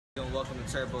Welcome to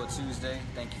Turbo Tuesday.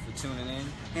 Thank you for tuning in.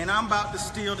 And I'm about to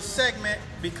steal the segment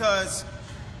because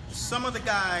some of the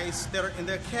guys that are in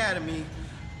the academy,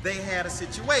 they had a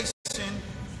situation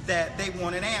that they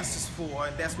wanted answers for.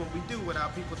 And that's what we do with our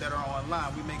people that are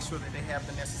online. We make sure that they have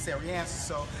the necessary answers.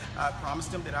 So I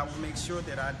promised them that I would make sure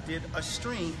that I did a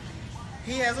stream.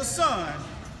 He has a son,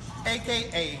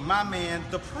 AKA my man,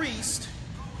 the priest,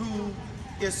 who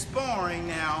is sparring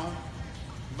now,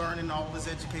 learning all his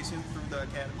education through the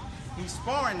academy. He's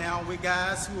sparring now with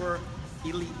guys who are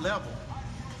elite level,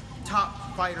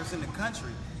 top fighters in the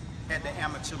country at the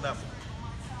amateur level.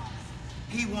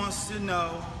 He wants to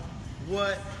know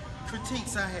what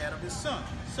critiques I had of his son.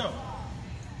 So,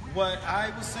 what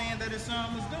I was saying that his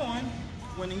son was doing,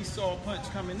 when he saw a punch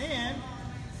coming in,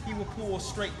 he would pull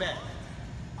straight back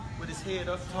with his head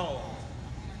up tall.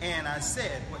 And I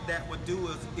said what that would do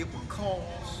is it would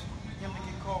cause him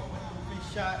to get caught with moving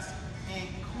shots and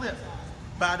clipped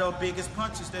by the biggest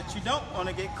punches that you don't want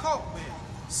to get caught with.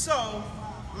 So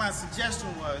my suggestion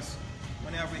was,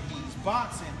 whenever he's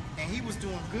boxing and he was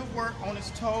doing good work on his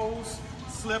toes,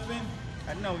 slipping,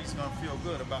 I know he's gonna feel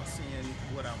good about seeing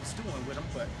what I was doing with him,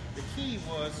 but the key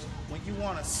was when you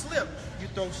want to slip, you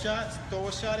throw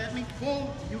a shot at me, boom,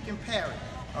 you can parry,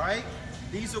 all right?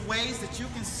 These are ways that you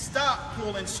can stop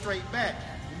pulling straight back.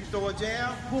 When you throw a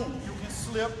jab, boom, you can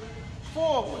slip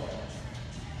forward.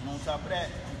 And on top of that,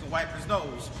 you can wipe his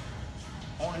nose.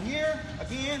 On here,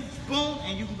 again, boom,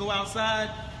 and you can go outside,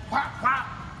 pop, pop,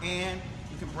 and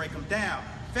you can break them down.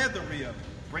 Feather rib,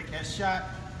 break that shot,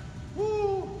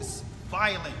 woo, it's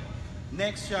violent.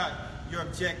 Next shot, your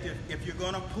objective, if you're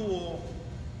gonna pull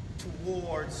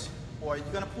towards, or you're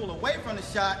gonna pull away from the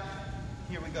shot,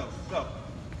 here we go, go.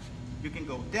 You can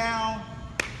go down,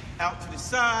 out to the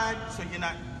side, so you're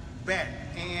not back.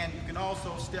 And you can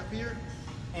also step here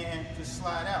and just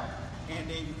slide out. And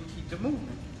then you can keep the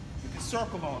movement. You can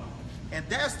circle on them. And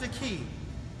that's the key.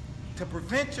 To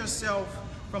prevent yourself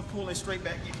from pulling straight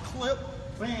back, you clip,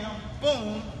 bam,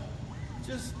 boom,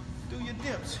 just do your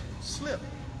dips. Slip,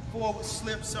 forward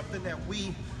slip, something that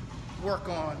we work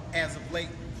on as of late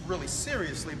really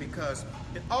seriously because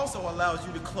it also allows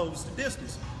you to close the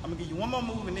distance. I'm gonna give you one more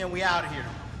move and then we out of here.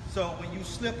 So when you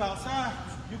slip outside,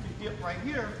 you can dip right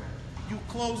here. You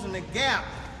closing the gap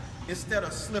instead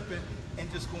of slipping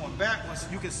and just going backwards.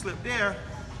 You can slip there.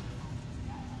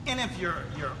 And if your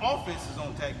offense is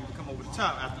on tag, you can come over the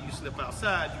top. After you slip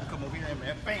outside, you can come over here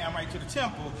and bam, right to the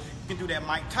temple. You can do that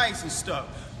Mike Tyson stuff.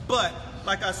 But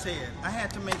like I said, I had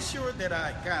to make sure that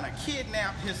I kind of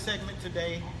kidnapped his segment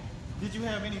today. Did you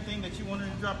have anything that you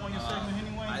wanted to drop on your segment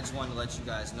anyway? I just wanted to let you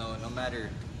guys know, no matter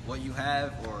what you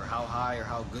have or how high or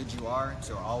how good you are,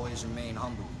 to always remain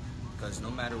humble. Because no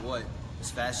matter what,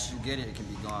 as fast as you get it, it can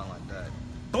be gone like that.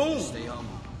 Boom! Stay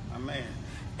humble. My man.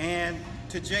 And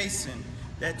to Jason,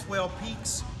 that 12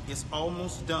 Peaks is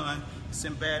almost done. It's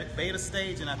in beta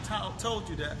stage, and I told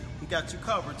you that we got you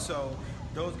covered. So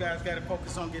those guys got to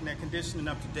focus on getting their conditioning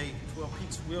up to date. 12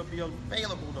 Peaks will be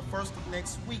available the first of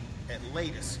next week at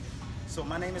latest. So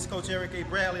my name is Coach Eric A.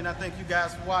 Bradley, and I thank you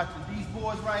guys for watching. These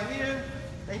boys right here,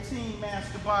 they team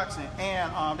Master Boxing,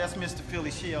 and that's Mr.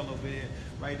 Philly Shell over there,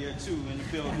 right there too in the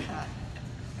building.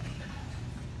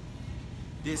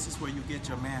 This is where you get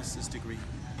your master's degree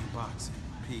in boxing.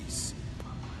 Peace.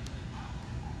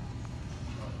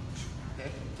 Okay,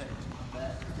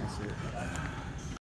 that's it.